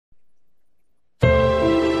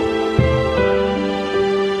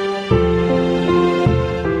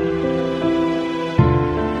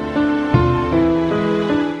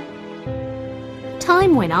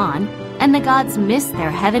and the gods missed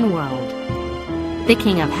their heaven world. The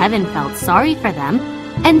king of heaven felt sorry for them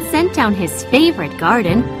and sent down his favorite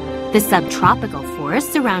garden, the subtropical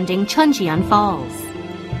forest surrounding Chuncheon Falls.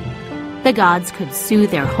 The gods could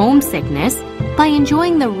soothe their homesickness by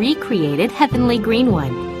enjoying the recreated heavenly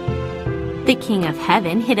greenwood. The king of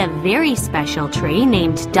heaven hid a very special tree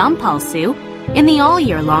named Dampalsu in the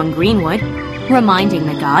all-year-long greenwood, reminding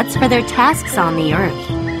the gods for their tasks on the earth.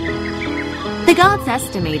 The gods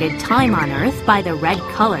estimated time on earth by the red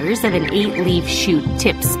colors of an 8-leaf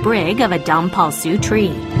shoot-tipped sprig of a Dampalsu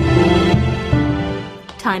tree.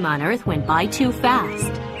 Time on earth went by too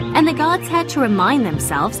fast, and the gods had to remind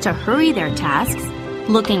themselves to hurry their tasks,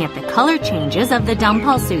 looking at the color changes of the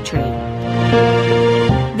Dampalsu tree.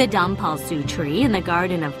 The Dampalsu tree in the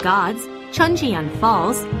Garden of Gods, Chuncheon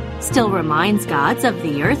Falls, still reminds gods of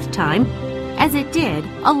the earth time, as it did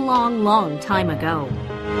a long, long time ago.